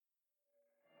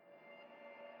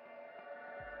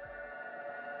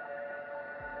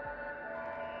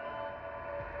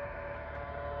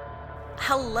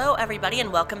Hello, everybody,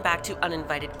 and welcome back to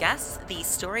Uninvited Guests, the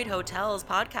Storied Hotels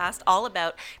podcast, all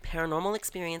about paranormal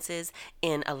experiences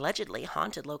in allegedly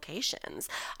haunted locations.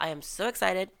 I am so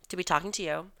excited to be talking to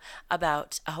you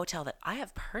about a hotel that I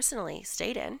have personally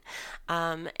stayed in,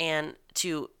 and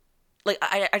to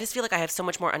I just feel like I have so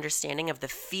much more understanding of the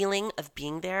feeling of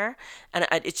being there, and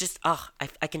it's just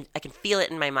I can feel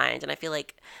it in my mind, and I feel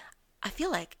like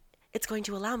it's going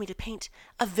to allow me to paint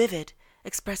a vivid,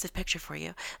 expressive picture for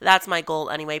you. That's my goal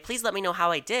anyway. Please let me know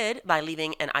how I did by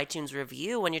leaving an iTunes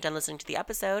review when you're done listening to the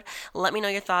episode. Let me know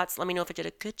your thoughts. Let me know if I did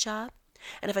a good job.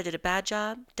 And if I did a bad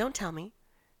job, don't tell me.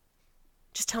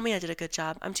 Just tell me I did a good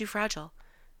job. I'm too fragile.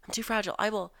 I'm too fragile.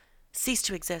 I will cease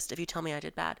to exist if you tell me I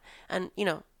did bad. And,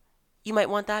 you might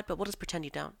want that, but we'll just pretend you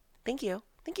don't. Thank you.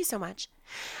 Thank you so much.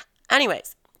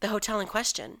 Anyways, the hotel in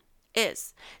question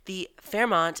is the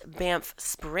Fairmont Banff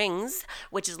Springs,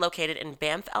 which is located in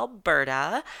Banff,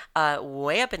 Alberta,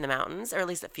 way up in the mountains, or at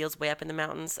least it feels way up in the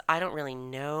mountains. I don't really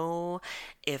know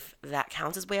if that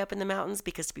counts as way up in the mountains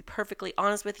because, to be perfectly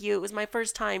honest with you, it was my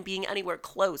first time being anywhere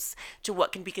close to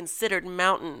what can be considered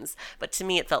mountains, but to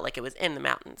me it felt like it was in the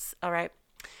mountains. All right.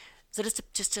 So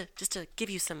just to give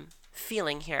you some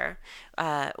feeling here,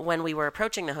 when we were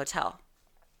approaching the hotel,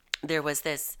 there was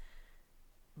this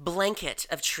blanket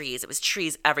of trees. It was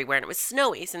trees everywhere, and it was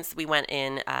snowy since we went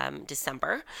in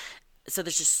December. So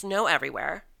there's just snow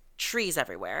everywhere, trees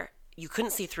everywhere. You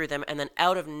couldn't see through them, and then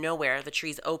out of nowhere, the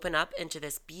trees open up into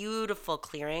this beautiful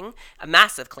clearing, a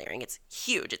massive clearing. It's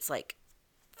huge. It's like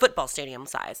football stadium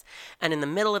size. And in the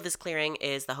middle of this clearing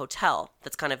is the hotel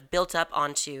that's kind of built up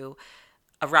onto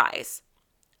a rise.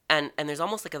 And there's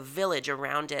almost like a village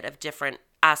around it of different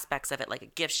aspects of it, like a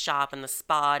gift shop and the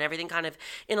spa and everything kind of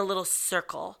in a little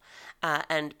circle.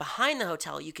 And behind the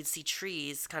hotel, you could see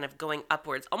trees kind of going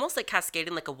upwards, almost like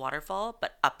cascading like a waterfall,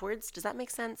 but upwards. Does that make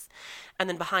sense? And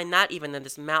then behind that, even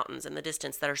there's mountains in the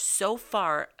distance that are so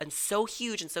far and so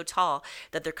huge and so tall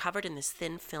that they're covered in this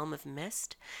thin film of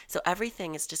mist. So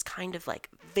everything is just kind of like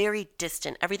very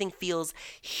distant. Everything feels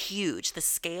huge. The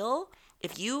scale,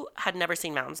 if you had never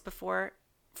seen mountains before,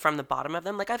 from the bottom of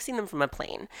them, like I've seen them from a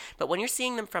plane, but when you're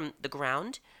seeing them from the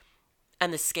ground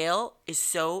and the scale is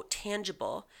so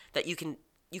tangible that you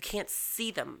can't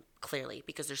see them clearly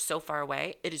because they're so far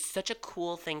away, it is such a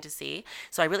cool thing to see.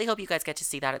 So I really hope you guys get to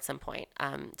see that at some point.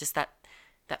 Just that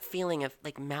feeling of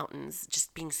like mountains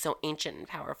just being so ancient and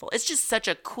powerful. It's just such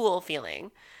a cool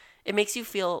feeling. It makes you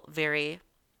feel very,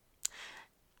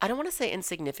 I don't want to say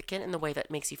insignificant in the way that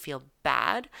makes you feel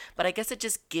bad, but I guess it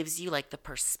just gives you like the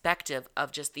perspective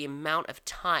of just the amount of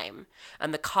time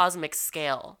and the cosmic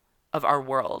scale of our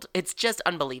world. It's just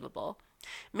unbelievable.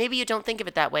 Maybe you don't think of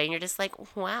it that way and you're just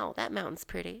like, wow, that mountain's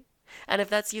pretty. And if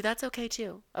that's you, that's okay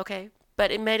too. Okay. But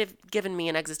it might have given me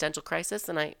an existential crisis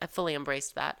and I fully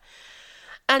embraced that.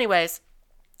 Anyways,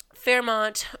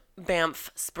 Fairmont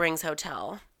Banff Springs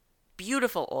Hotel.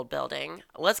 Beautiful old building.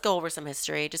 Let's go over some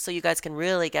history just so you guys can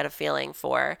really get a feeling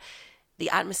for the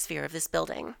atmosphere of this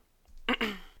building.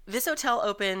 This hotel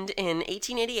opened in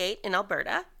 1888 in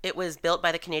Alberta. It was built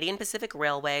by the Canadian Pacific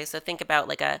Railway. So think about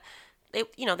like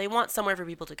they want somewhere for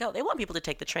people to go. They want people to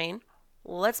take the train.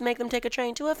 Let's make them take a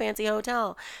train to a fancy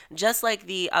hotel. Just like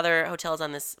the other hotels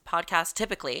on this podcast,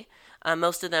 typically,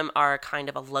 most of them are kind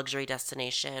of a luxury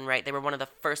destination, right? They were one of the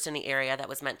first in the area that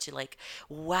was meant to like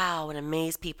wow and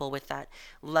amaze people with that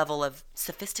level of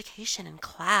sophistication and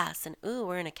class and, ooh,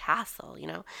 we're in a castle,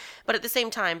 But at the same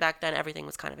time, back then, everything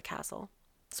was kind of a castle,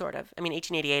 sort of. I mean,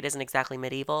 1888 isn't exactly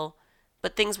medieval,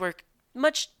 but things were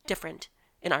much different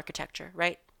in architecture,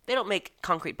 right? They don't make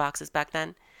concrete boxes back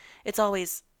then. It's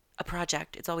always a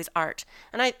project. It's always art.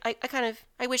 And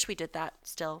I wish we did that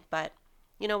still, but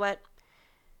you know what?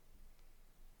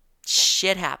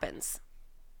 Shit happens.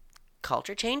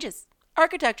 Culture changes.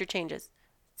 Architecture changes.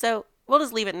 So we'll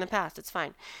just leave it in the past. It's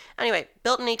fine. Anyway,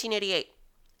 built in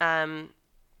 1888.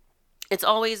 It's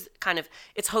always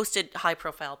it's hosted high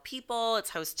profile people.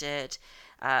 It's hosted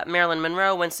Marilyn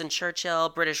Monroe, Winston Churchill,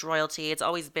 British royalty. It's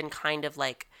always been kind of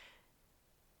like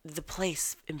the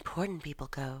place important people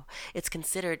go. It's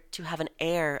considered to have an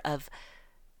air of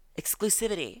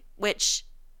exclusivity, which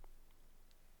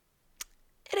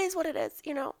it is what it is,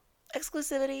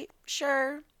 Exclusivity,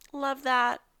 sure, love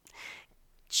that,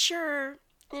 sure.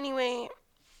 Anyway,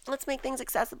 let's make things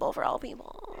accessible for all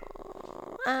people.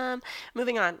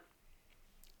 Moving on.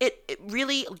 it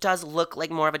really does look like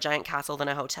more of a giant castle than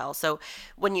a hotel. So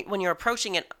when you're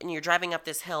approaching it and you're driving up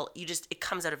this hill, it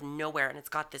comes out of nowhere, and it's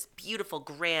got this beautiful,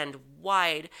 grand,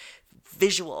 wide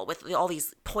visual with all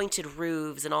these pointed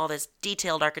roofs and all this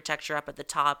detailed architecture up at the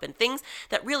top and things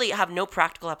that really have no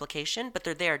practical application, but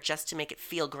they're there just to make it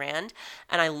feel grand.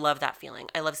 And I love that feeling.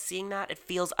 I love seeing that. It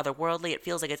feels otherworldly. It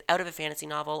feels like it's out of a fantasy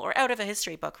novel or out of a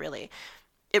history book, really.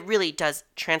 It really does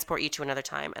transport you to another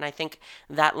time. And I think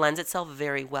that lends itself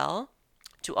very well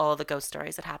to all of the ghost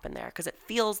stories that happen there, because it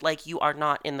feels like you are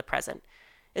not in the present.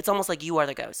 It's almost like you are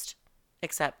the ghost,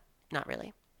 except not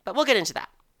really. But we'll get into that.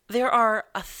 There are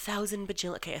 1,000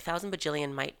 bajillion. Okay, 1,000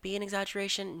 bajillion might be an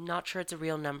exaggeration. Not sure it's a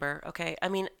real number. Okay, I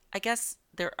mean, I guess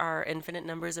there are infinite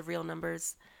numbers of real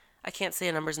numbers. I can't say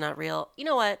a number's not real. You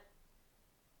know what?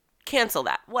 Cancel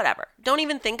that. Whatever. Don't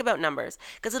even think about numbers,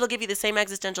 because it'll give you the same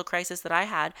existential crisis that I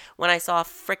had when I saw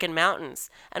frickin' mountains.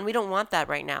 And we don't want that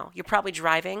right now. You're probably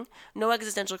driving. No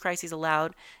existential crises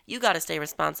allowed. You got to stay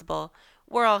responsible.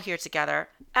 We're all here together.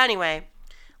 Anyway,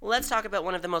 let's talk about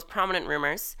one of the most prominent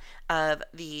rumors of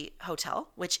the hotel,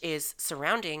 which is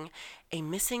surrounding a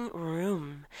missing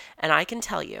room. And I can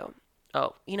tell you,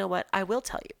 you know what? I will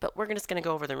tell you, but we're just going to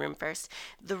go over the room first.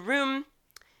 The room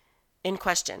in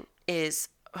question is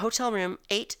hotel room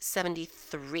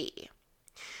 873.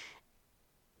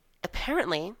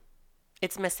 Apparently,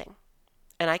 it's missing.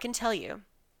 And I can tell you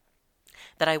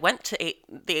that I went to the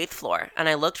 8th floor and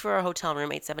I looked for a hotel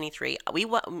room 873.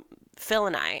 Phil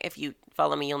and I, if you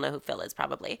follow me, you'll know who Phil is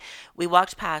probably. We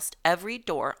walked past every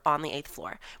door on the 8th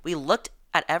floor. We looked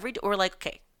at every door. We're like,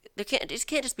 okay, it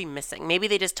can't just be missing. Maybe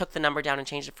they just took the number down and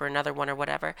changed it for another one or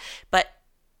whatever. But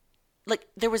like,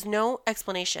 there was no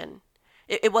explanation.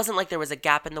 It wasn't like there was a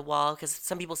gap in the wall, because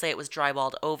some people say it was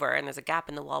drywalled over and there's a gap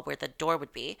in the wall where the door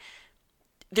would be.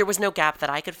 There was no gap that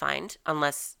I could find,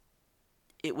 unless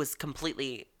it was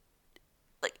completely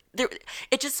like there.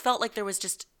 It just felt like there was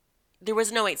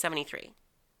no 873.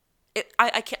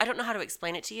 I don't know how to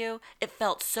explain it to you. It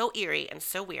felt so eerie and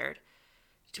so weird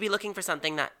to be looking for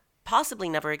something that possibly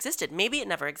never existed. Maybe it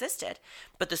never existed,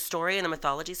 but the story and the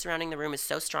mythology surrounding the room is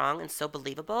so strong and so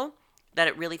believable that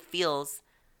it really feels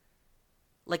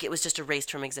like it was just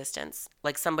erased from existence.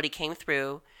 Like somebody came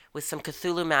through with some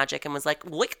Cthulhu magic and was like,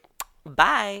 "Lick,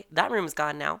 bye. That room's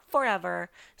gone now.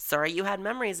 Forever. Sorry you had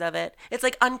memories of it." It's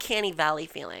like uncanny valley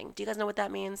feeling. Do you guys know what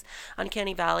that means?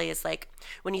 Uncanny valley is like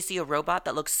when you see a robot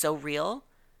that looks so real,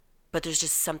 but there's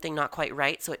just something not quite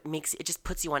right. So it just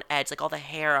puts you on edge. Like all the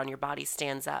hair on your body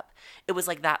stands up. It was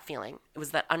like that feeling. It was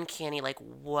that uncanny, like,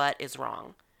 what is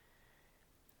wrong?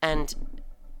 And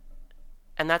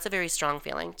that's a very strong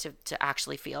feeling to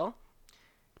actually feel.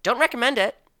 Don't recommend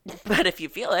it, but if you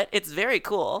feel it, it's very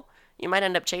cool. You might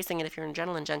end up chasing it if you're an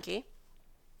adrenaline junkie.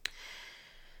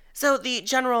 So the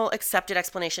general accepted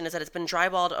explanation is that it's been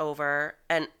drywalled over,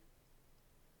 and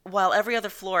while every other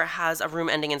floor has a room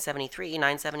ending in 73,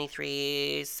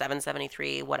 973,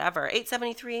 773, whatever,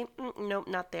 873, nope,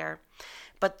 not there.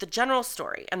 But the general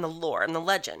story and the lore and the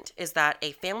legend is that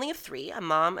a family of 3, a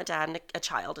mom, a dad, and a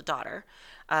child, a daughter,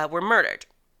 were murdered.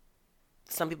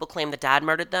 Some people claim the dad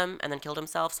murdered them and then killed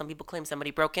himself. Some people claim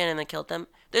somebody broke in and then killed them.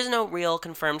 There's no real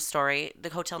confirmed story. The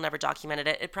hotel never documented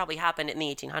it. It probably happened in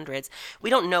the 1800s. We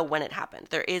don't know when it happened.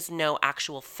 There is no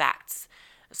actual facts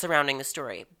surrounding the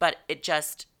story. But it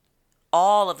just,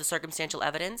 all of the circumstantial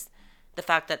evidence, the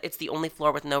fact that it's the only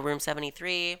floor with no room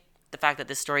 73, the fact that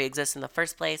this story exists in the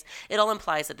first place, it all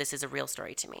implies that this is a real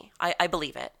story to me. I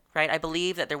believe it, right? I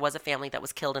believe that there was a family that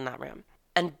was killed in that room.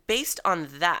 And based on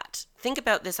that, think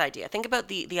about this idea. Think about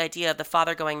the idea of the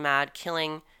father going mad,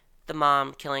 killing the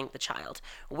mom, killing the child.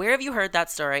 Where have you heard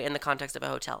that story in the context of a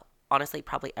hotel? Honestly,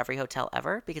 probably every hotel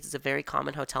ever, because it's a very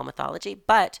common hotel mythology.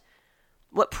 But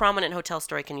what prominent hotel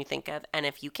story can you think of? And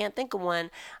if you can't think of one,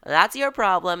 that's your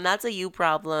problem. That's a you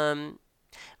problem.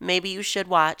 Maybe you should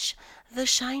watch The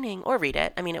Shining or read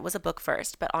it. I mean, it was a book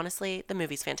first, but honestly, the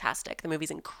movie's fantastic. The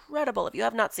movie's incredible. If you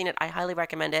have not seen it, I highly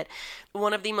recommend it.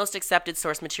 One of the most accepted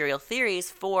source material theories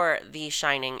for The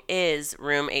Shining is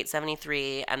room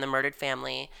 873 and the murdered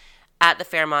family at the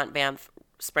Fairmont Banff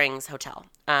Springs Hotel.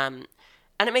 And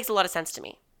it makes a lot of sense to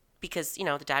me because,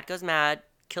 the dad goes mad,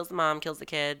 kills the mom, kills the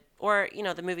kid, or,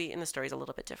 the movie and the story's a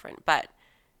little bit different, but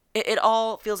it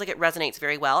all feels like it resonates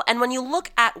very well. And when you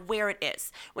look at where it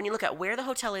is, when you look at where the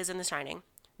hotel is in The Shining,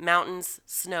 mountains,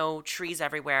 snow, trees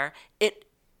everywhere, it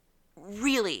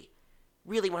really,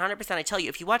 really 100%, I tell you,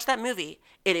 if you watch that movie,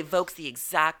 it evokes the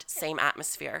exact same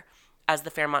atmosphere as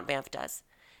the Fairmont Banff does.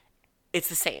 It's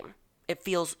the same. It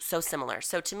feels so similar.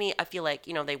 So to me, I feel like,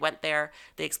 they went there,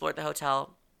 they explored the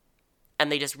hotel,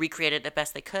 and they just recreated it the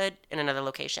best they could in another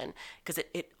location. Because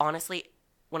it honestly,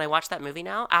 when I watch that movie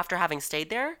now, after having stayed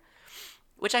there,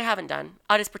 which I haven't done.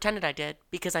 I just pretended I did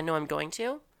because I know I'm going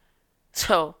to.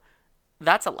 So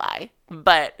that's a lie.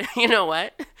 But you know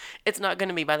what? It's not going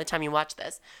to be by the time you watch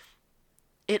this.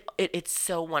 It's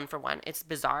so one for one. It's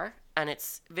bizarre and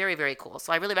it's very, very cool.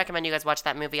 So I really recommend you guys watch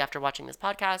that movie after watching this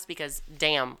podcast because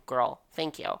damn, girl,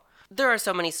 thank you. There are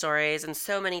so many stories and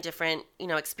so many different,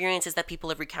 experiences that people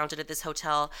have recounted at this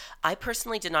hotel. I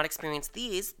personally did not experience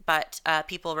these, but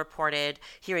people reported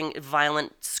hearing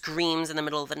violent screams in the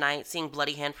middle of the night, seeing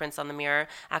bloody handprints on the mirror.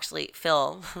 Actually,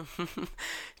 Phil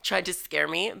tried to scare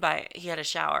me he had a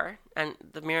shower and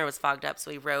the mirror was fogged up.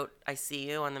 So he wrote, "I see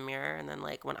you" on the mirror. And then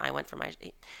when I went for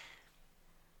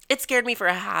it scared me for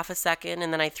a half a second.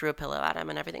 And then I threw a pillow at him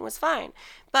and everything was fine.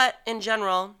 But in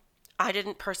general, I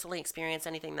didn't personally experience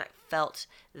anything that felt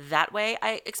that way.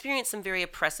 I experienced some very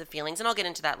oppressive feelings, and I'll get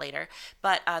into that later.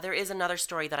 But there is another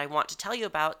story that I want to tell you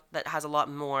about that has a lot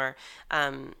more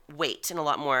weight and a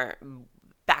lot more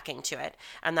backing to it.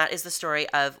 And that is the story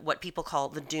of what people call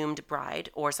the doomed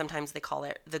bride, or sometimes they call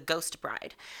it the ghost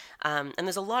bride. And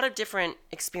there's a lot of different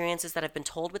experiences that have been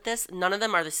told with this. None of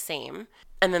them are the same.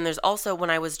 And then there's also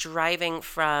when I was driving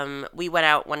we went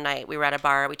out one night, we were at a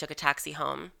bar, we took a taxi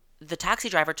home. The taxi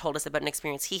driver told us about an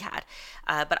experience he had.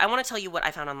 But I want to tell you what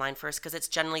I found online first because it's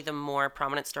generally the more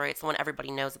prominent story. It's the one everybody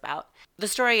knows about. The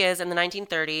story is in the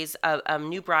 1930s, a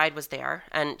new bride was there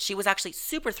and she was actually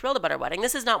super thrilled about her wedding.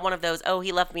 This is not one of those, "Oh,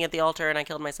 he left me at the altar and I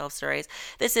killed myself" stories.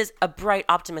 This is a bright,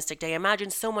 optimistic day.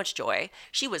 Imagine so much joy.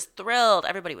 She was thrilled.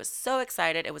 Everybody was so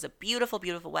excited. It was a beautiful,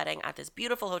 beautiful wedding at this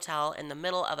beautiful hotel in the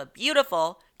middle of a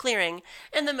beautiful clearing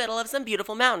in the middle of some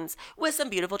beautiful mountains with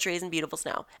some beautiful trees and beautiful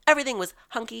snow. Everything was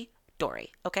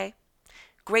hunky-dory, okay?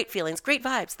 Great feelings, great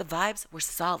vibes. The vibes were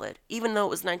solid, even though it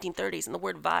was 1930s and the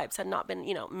word vibes had not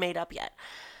been, made up yet.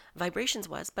 Vibrations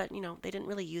was, but, they didn't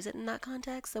really use it in that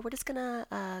context, so we're just gonna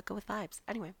go with vibes.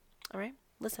 Anyway, all right?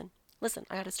 Listen,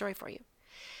 I got a story for you.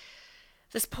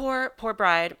 This poor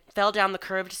bride fell down the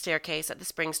curved staircase at the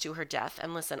Springs to her death.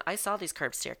 And listen, I saw these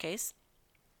curved staircase.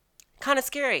 Kind of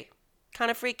scary. Kind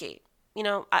of freaky.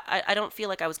 I don't feel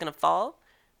like I was going to fall,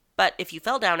 but if you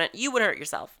fell down it, you would hurt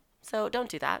yourself. So don't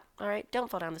do that, all right?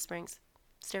 Don't fall down the Springs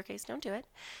staircase. Don't do it.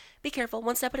 Be careful,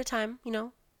 one step at a time,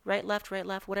 right, left,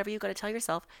 whatever you got to tell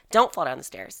yourself. Don't fall down the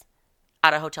stairs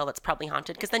at a hotel that's probably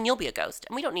haunted because then you'll be a ghost,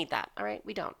 and we don't need that, all right?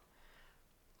 We don't.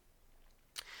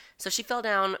 So she fell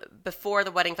down before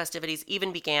the wedding festivities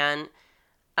even began,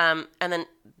 and then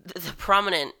the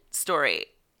prominent story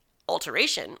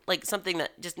alteration, like something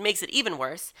that just makes it even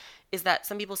worse, is that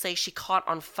some people say she caught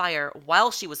on fire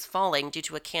while she was falling due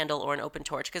to a candle or an open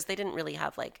torch because they didn't really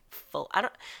have full, I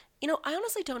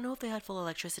honestly don't know if they had full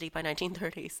electricity by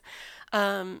 1930s.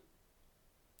 I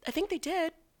think they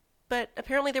did, but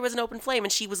apparently there was an open flame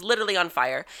and she was literally on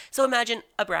fire. So imagine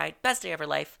a bride, best day of her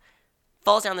life,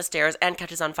 falls down the stairs and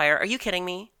catches on fire. Are you kidding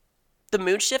me? The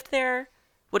mood shift there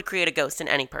would create a ghost in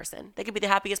any person. They could be the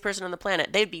happiest person on the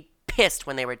planet. They'd be pissed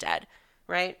when they were dead,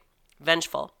 right?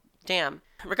 Vengeful. Damn.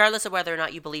 Regardless of whether or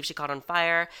not you believe she caught on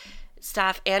fire,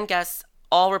 staff and guests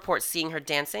all report seeing her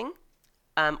dancing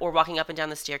or walking up and down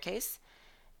the staircase.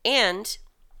 And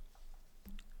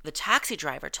the taxi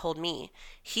driver told me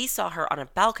he saw her on a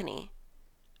balcony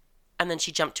and then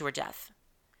she jumped to her death,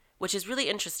 which is really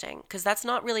interesting because that's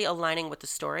not really aligning with the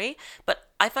story, but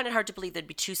I find it hard to believe there'd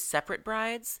be two separate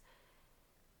brides.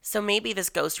 So maybe this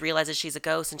ghost realizes she's a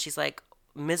ghost and she's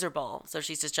miserable, so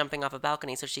she's just jumping off a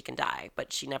balcony so she can die,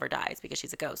 but she never dies because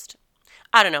she's a ghost.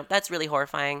 I don't know. That's really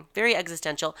horrifying. Very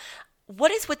existential.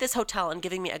 What is with this hotel and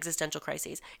giving me existential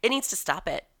crises? It needs to stop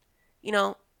it.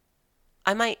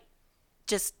 I might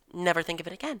just never think of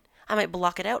it again. I might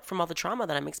block it out from all the trauma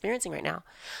that I'm experiencing right now.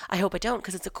 I hope I don't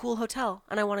because it's a cool hotel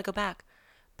and I want to go back.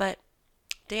 But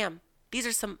damn, these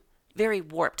are some very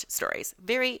warped stories.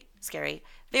 Very scary.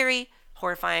 Very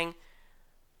horrifying.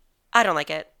 I don't like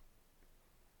it.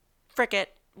 Frick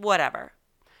it. Whatever.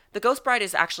 The Ghost Bride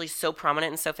is actually so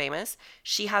prominent and so famous.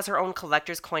 She has her own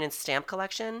collector's coin and stamp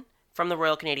collection from the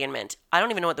Royal Canadian Mint. I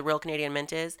don't even know what the Royal Canadian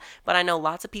Mint is, but I know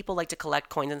lots of people like to collect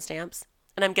coins and stamps,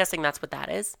 and I'm guessing that's what that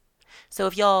is. So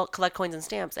if y'all collect coins and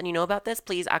stamps and you know about this,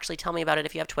 please actually tell me about it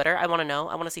if you have Twitter. I want to know.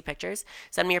 I want to see pictures.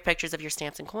 Send me your pictures of your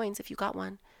stamps and coins if you got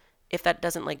one. If that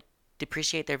doesn't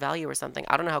depreciate their value or something.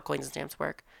 I don't know how coins and stamps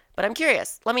work, but I'm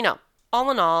curious. Let me know.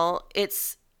 All in all,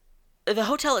 the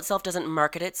hotel itself doesn't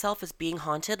market itself as being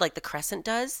haunted like the Crescent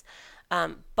does,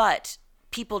 but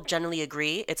people generally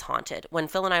agree it's haunted. When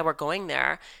Phil and I were going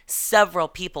there, several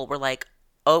people were like,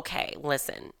 okay,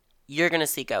 listen, you're going to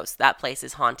see ghosts. That place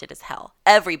is haunted as hell.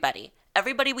 Everybody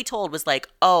we told was like,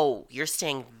 oh, you're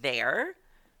staying there?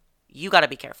 You got to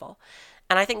be careful.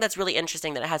 And I think that's really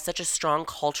interesting that it has such a strong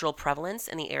cultural prevalence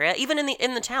in the area. Even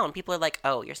in the town, people are like,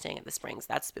 "Oh, you're staying at the Springs.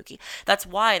 That's spooky." That's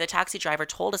why the taxi driver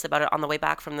told us about it on the way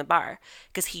back from the bar,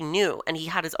 because he knew and he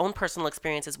had his own personal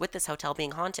experiences with this hotel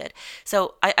being haunted.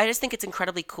 So I just think it's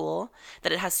incredibly cool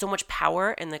that it has so much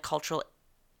power in the cultural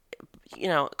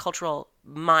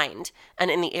mind and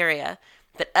in the area,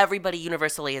 that everybody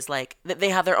universally is like, that they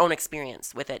have their own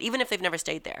experience with it. Even if they've never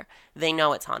stayed there, they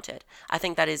know it's haunted. I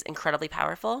think that is incredibly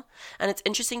powerful. And it's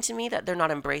interesting to me that they're not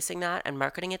embracing that and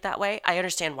marketing it that way. I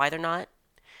understand why they're not.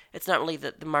 It's not really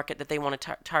the market that they want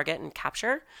to target and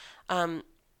capture.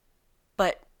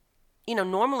 But,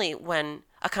 normally when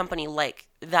a company like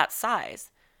that size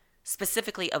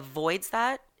specifically avoids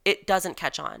that, it doesn't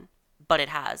catch on. But it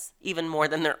has, even more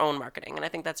than their own marketing. And I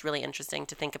think that's really interesting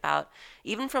to think about,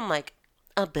 even from like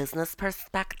a business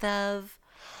perspective,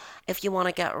 if you want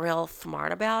to get real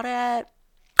smart about it.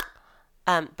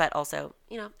 But also,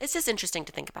 it's just interesting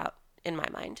to think about in my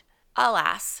mind.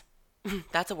 Alas,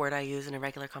 that's a word I use in a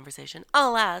regular conversation.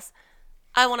 Alas,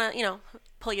 I want to,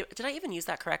 pull you. Did I even use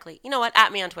that correctly? You know what?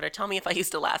 At me on Twitter. Tell me if I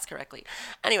used alas correctly.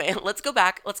 Anyway, let's go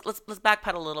back. Let's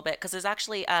backpedal a little bit, because there's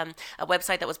actually a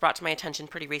website that was brought to my attention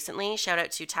pretty recently. Shout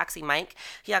out to Taxi Mike.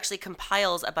 He actually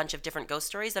compiles a bunch of different ghost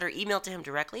stories that are emailed to him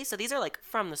directly. So these are like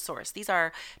from the source. These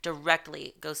are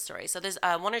directly ghost stories. So there's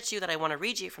one or two that I want to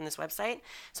read you from this website.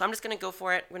 So I'm just going to go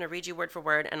for it. I'm going to read you word for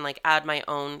word and like add my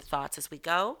own thoughts as we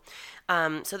go.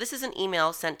 So this is an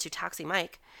email sent to Taxi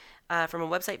Mike. From a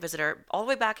website visitor all the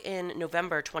way back in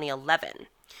November 2011.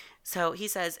 So he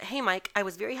says, "Hey Mike, I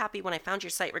was very happy when I found your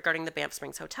site regarding the Banff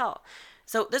Springs Hotel."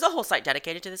 So there's a whole site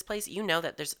dedicated to this place. You know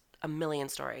that there's a million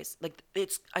stories. Like,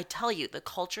 I tell you, the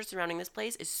culture surrounding this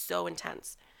place is so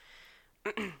intense.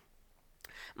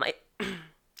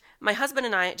 My husband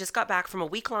and I just got back from a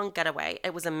week-long getaway.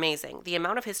 It was amazing. The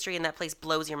amount of history in that place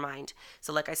blows your mind.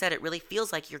 So like I said, it really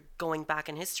feels like you're going back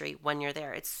in history when you're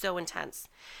there. It's so intense.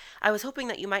 I was hoping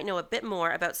that you might know a bit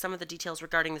more about some of the details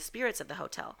regarding the spirits of the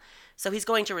hotel. So he's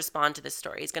going to respond to this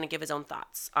story. He's going to give his own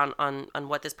thoughts on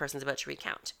what this person's about to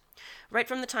recount. Right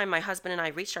from the time my husband and I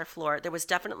reached our floor, there was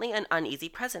definitely an uneasy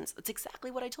presence. That's exactly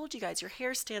what I told you guys. Your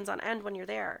hair stands on end when you're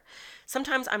there.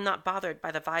 Sometimes I'm not bothered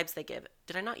by the vibes they give.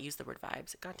 Did I not use the word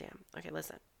vibes? Goddamn. Okay,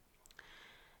 listen.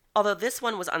 Although this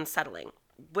one was unsettling.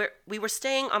 We were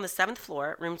staying on the 7th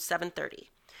floor, room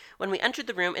 730. When we entered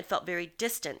the room, it felt very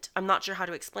distant. I'm not sure how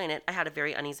to explain it. I had a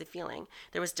very uneasy feeling.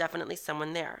 There was definitely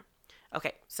someone there.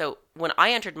 Okay, so when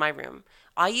I entered my room,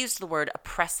 I used the word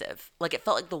oppressive. Like, it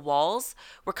felt like the walls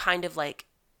were kind of like,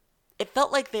 it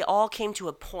felt like they all came to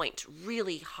a point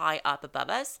really high up above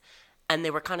us, and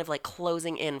they were kind of like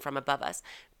closing in from above us.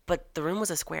 But the room was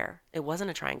a square. It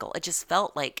wasn't a triangle. It just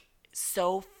felt like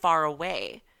so far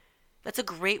away. That's a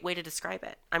great way to describe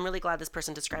it. I'm really glad this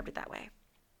person described it that way.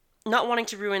 Not wanting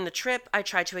to ruin the trip, I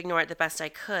tried to ignore it the best I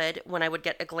could. When I would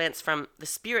get a glance from the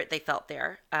spirit they felt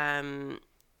there,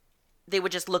 they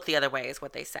would just look the other way, is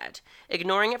what they said.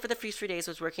 Ignoring it for the first 3 days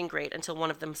was working great until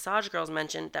one of the massage girls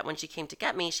mentioned that when she came to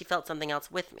get me, she felt something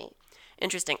else with me.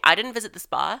 Interesting. I didn't visit the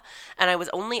spa, and I was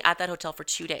only at that hotel for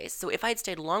 2 days. So if I had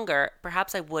stayed longer,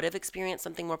 perhaps I would have experienced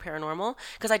something more paranormal,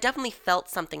 because I definitely felt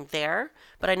something there,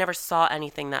 but I never saw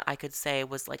anything that I could say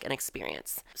was like an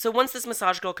experience. So once this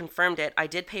massage girl confirmed it, I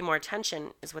did pay more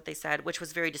attention, is what they said, which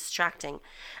was very distracting.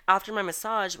 After my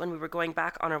massage, when we were going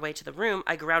back on our way to the room,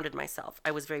 I grounded myself.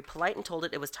 I was very polite and told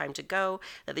it was time to go,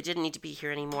 that they didn't need to be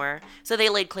here anymore. So they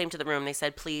laid claim to the room. They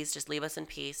said, "Please just leave us in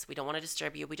peace. We don't want to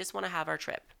disturb you. We just want to have our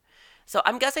trip." So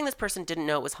I'm guessing this person didn't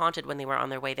know it was haunted when they were on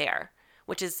their way there,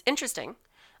 which is interesting,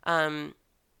 that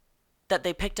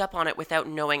they picked up on it without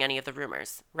knowing any of the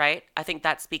rumors, right? I think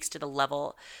that speaks to the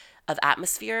level of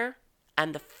atmosphere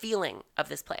and the feeling of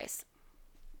this place.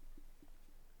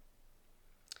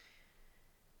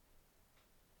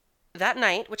 That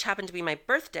night, which happened to be my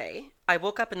birthday, I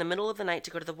woke up in the middle of the night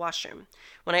to go to the washroom.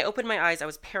 When I opened my eyes, I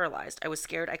was paralyzed. I was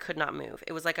scared. I could not move.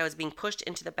 It was like I was being pushed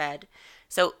into the bed.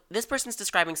 So this person's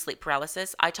describing sleep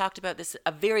paralysis. I talked about this,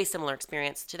 a very similar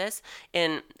experience to this,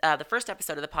 in the first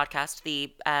episode of the podcast,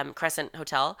 the Crescent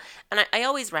Hotel. And I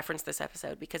always reference this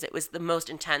episode because it was the most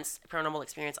intense paranormal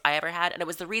experience I ever had. And it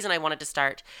was the reason I wanted to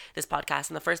start this podcast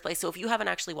in the first place. So if you haven't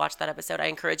actually watched that episode, I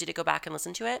encourage you to go back and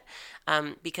listen to it,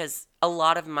 because a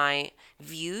lot of my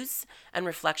views and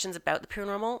reflections about the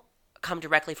paranormal come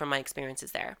directly from my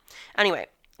experiences there. Anyway,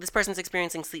 this person's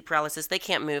experiencing sleep paralysis. They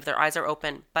can't move. Their eyes are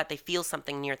open, but they feel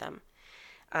something near them.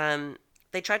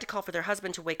 They tried to call for their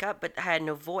husband to wake up, but had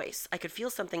no voice. I could feel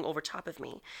something over top of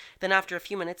me. Then after a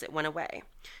few minutes, it went away.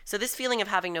 So this feeling of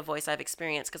having no voice I've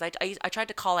experienced, because I tried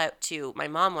to call out to my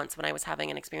mom once when I was having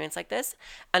an experience like this,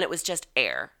 and it was just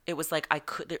air. It was like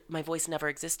my voice never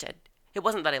existed. It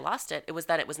wasn't that I lost it. It was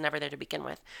that it was never there to begin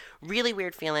with. Really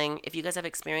weird feeling. If you guys have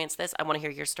experienced this, I want to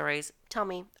hear your stories. Tell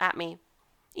me, at me,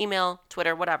 email,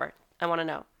 Twitter, whatever. I want to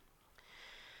know.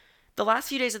 The last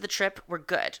few days of the trip were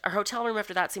good. Our hotel room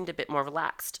after that seemed a bit more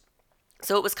relaxed.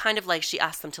 So it was kind of like she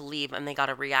asked them to leave and they got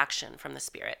a reaction from the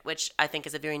spirit, which I think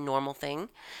is a very normal thing.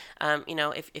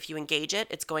 If you engage it,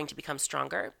 it's going to become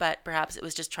stronger. But perhaps it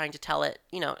was just trying to tell it,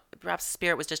 perhaps the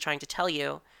spirit was just trying to tell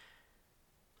you,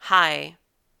 hi,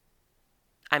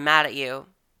 I'm mad at you,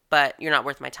 but you're not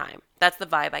worth my time. That's the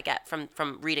vibe I get from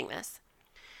reading this.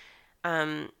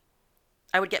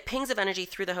 I would get pings of energy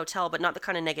through the hotel, but not the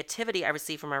kind of negativity I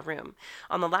received from our room.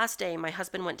 On the last day, my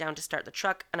husband went down to start the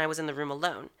truck, and I was in the room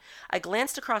alone. I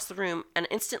glanced across the room and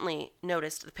instantly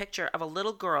noticed the picture of a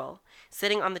little girl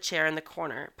sitting on the chair in the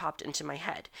corner popped into my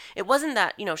head. It wasn't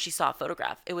that, she saw a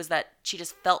photograph. It was that she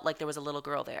just felt like there was a little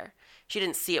girl there. She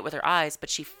didn't see it with her eyes, but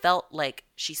she felt like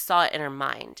she saw it in her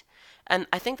mind. And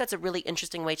I think that's a really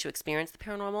interesting way to experience the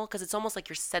paranormal, because it's almost like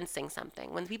you're sensing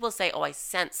something. When people say, I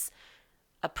sense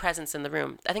a presence in the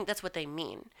room, I think that's what they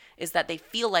mean, is that they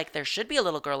feel like there should be a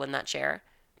little girl in that chair,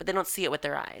 but they don't see it with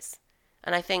their eyes.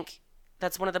 And I think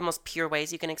that's one of the most pure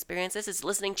ways you can experience this, is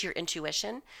listening to your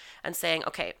intuition and saying,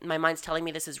 okay, my mind's telling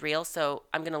me this is real, so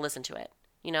I'm going to listen to it.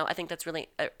 I think that's really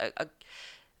a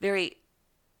very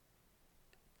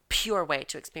pure way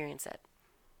to experience it.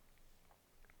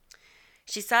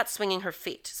 She sat swinging her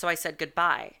feet, so I said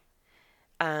goodbye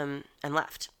and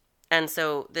left. And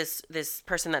so this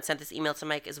person that sent this email to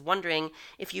Mike is wondering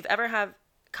if you've ever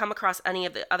come across any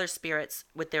of the other spirits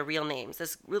with their real names.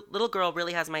 This little girl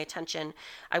really has my attention.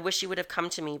 I wish you would have come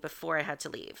to me before I had to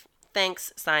leave.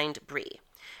 Thanks, signed, Bree.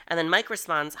 And then Mike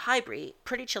responds, hi, Bree,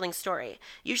 pretty chilling story.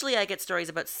 Usually I get stories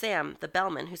about Sam, the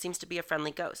bellman, who seems to be a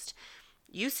friendly ghost.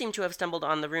 You seem to have stumbled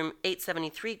on the room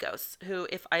 873 ghosts, who,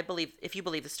 if you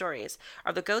believe the stories,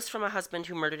 are the ghosts from a husband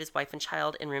who murdered his wife and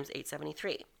child in rooms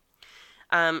 873.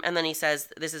 And then he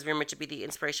says, this is rumored to be the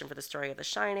inspiration for the story of The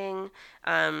Shining.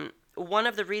 One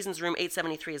of the reasons room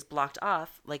 873 is blocked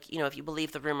off, if you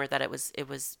believe the rumor that it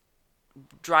was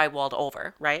drywalled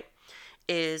over, right,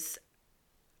 is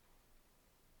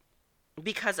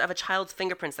because of a child's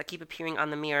fingerprints that keep appearing on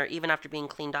the mirror even after being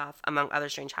cleaned off, among other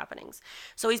strange happenings.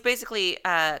 So he's basically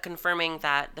confirming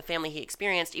that the family he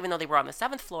experienced, even though they were on the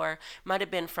 7th floor, might have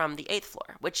been from the 8th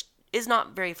floor, which is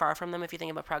not very far from them if you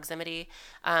think about proximity.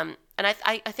 And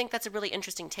I think that's a really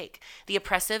interesting take. The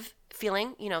oppressive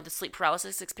feeling, the sleep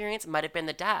paralysis experience might have been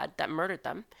the dad that murdered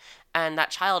them. And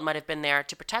that child might have been there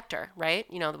to protect her, right?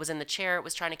 That was in the chair,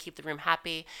 was trying to keep the room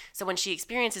happy. So when she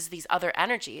experiences these other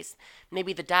energies,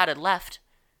 maybe the dad had left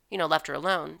her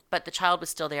alone, but the child was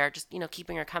still there, just,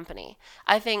 keeping her company.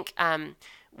 I think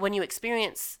when you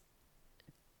experience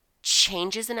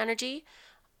changes in energy,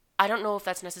 I don't know if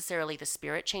that's necessarily the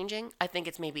spirit changing. I think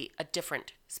it's maybe a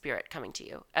different spirit coming to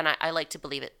you. And I like to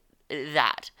believe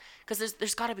that. Because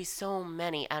there's got to be so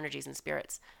many energies and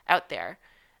spirits out there.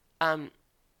 And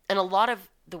a lot of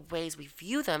the ways we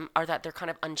view them are that they're kind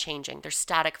of unchanging. They're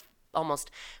static, almost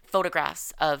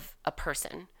photographs of a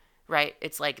person, right?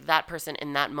 It's like that person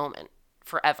in that moment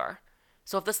forever.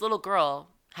 So if this little girl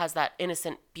has that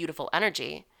innocent, beautiful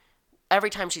energy, every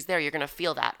time she's there, you're going to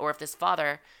feel that. Or if this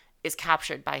father is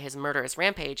captured by his murderous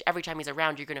rampage, every time he's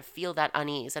around, you're going to feel that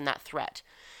unease and that threat.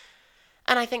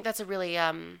 And I think that's a really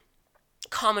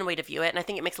common way to view it, and I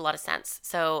think it makes a lot of sense.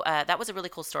 So that was a really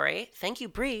cool story. Thank you,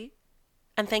 Bree,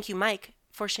 and thank you, Mike,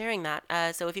 for sharing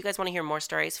that. So if you guys want to hear more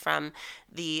stories from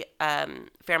the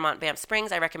Fairmont Banff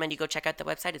Springs, I recommend you go check out the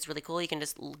website. It's really cool. You can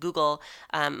just Google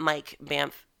Mike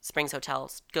Banff Springs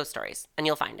Hotels Ghost Stories, and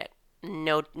you'll find it.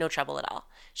 No trouble at all.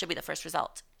 Should be the first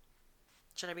result.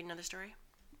 Should I read another story?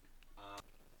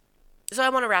 So I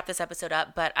want to wrap this episode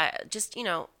up, but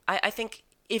I think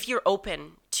if you're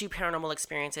open to paranormal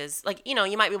experiences,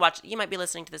 you might be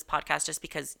listening to this podcast just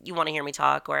because you want to hear me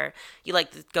talk, or you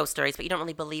like the ghost stories, but you don't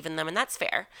really believe in them, and that's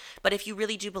fair. But if you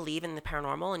really do believe in the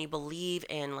paranormal and you believe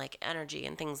in energy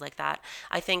and things like that,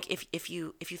 I think if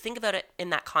you think about it in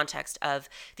that context of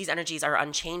these energies are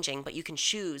unchanging, but you can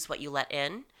choose what you let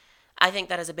in, I think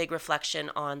that is a big reflection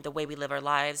on the way we live our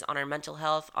lives, on our mental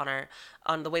health,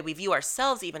 on the way we view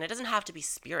ourselves even. It doesn't have to be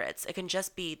spirits. It can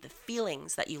just be the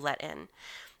feelings that you let in.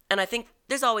 And I think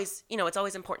there's always, it's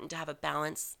always important to have a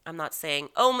balance. I'm not saying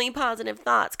only positive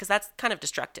thoughts, because that's kind of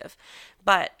destructive.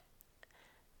 But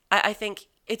I think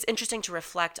it's interesting to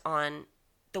reflect on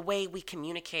the way we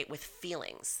communicate with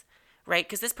feelings, right?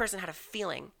 Because this person had a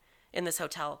feeling in this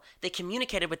hotel. They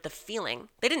communicated with the feeling.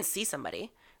 They didn't see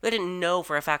somebody. They didn't know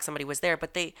for a fact somebody was there,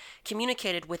 but they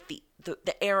communicated with the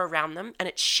air around them, and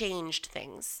it changed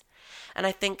things. And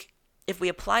I think if we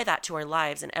apply that to our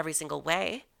lives in every single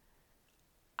way,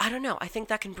 I don't know, I think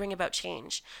that can bring about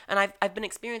change. And I've been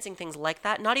experiencing things like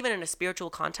that, not even in a spiritual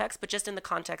context, but just in the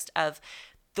context of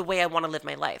the way I want to live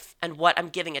my life and what I'm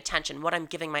giving attention, what I'm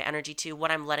giving my energy to,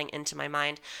 what I'm letting into my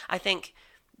mind. I think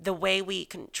the way we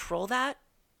control that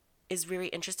is very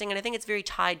interesting. And I think it's very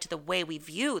tied to the way we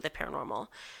view the paranormal,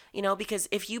 because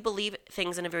if you believe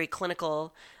things in a very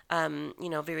clinical,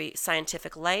 very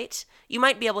scientific light, you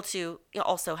might be able to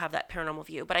also have that paranormal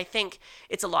view. But I think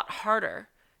it's a lot harder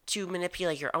to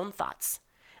manipulate your own thoughts.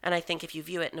 And I think if you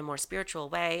view it in a more spiritual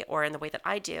way, or in the way that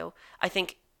I do, I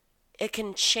think it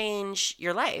can change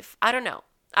your life. I don't know.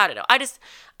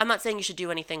 I'm not saying you should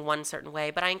do anything one certain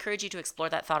way, but I encourage you to explore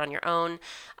that thought on your own.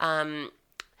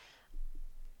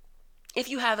 If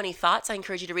you have any thoughts, I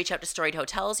encourage you to reach out to Storied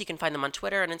Hotels. You can find them on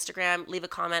Twitter and Instagram. Leave a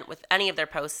comment with any of their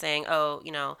posts saying,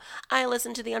 I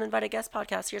listened to the Uninvited Guest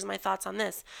podcast. Here's my thoughts on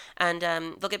this. And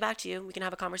they'll get back to you. We can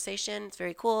have a conversation. It's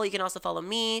very cool. You can also follow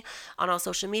me on all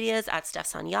social medias at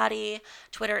Steph Sanyati,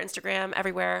 Twitter, Instagram,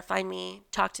 everywhere. Find me,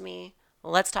 talk to me.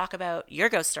 Let's talk about your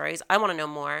ghost stories. I want to know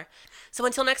more. So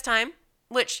until next time,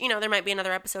 which, there might be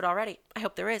another episode already. I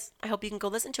hope there is. I hope you can go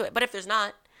listen to it. But if there's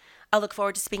not, I look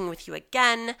forward to speaking with you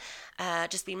again.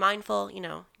 Just be mindful,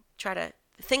 try to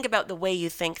think about the way you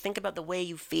think about the way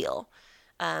you feel.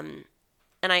 And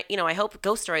I hope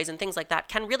ghost stories and things like that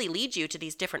can really lead you to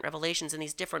these different revelations and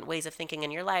these different ways of thinking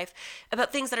in your life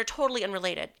about things that are totally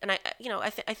unrelated. And I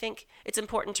think it's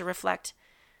important to reflect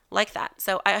like that.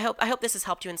 So I hope this has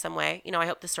helped you in some way. I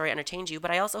hope the story entertained you,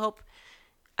 but I also hope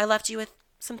I left you with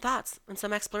some thoughts and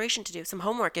some exploration to do, some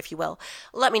homework, if you will.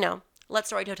 Let me know. Let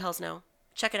Storied Hotels know.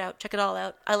 Check it out. Check it all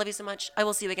out. I love you so much. I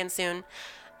will see you again soon.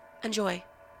 Enjoy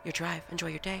your drive. Enjoy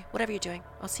your day. Whatever you're doing.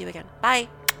 I'll see you again. Bye.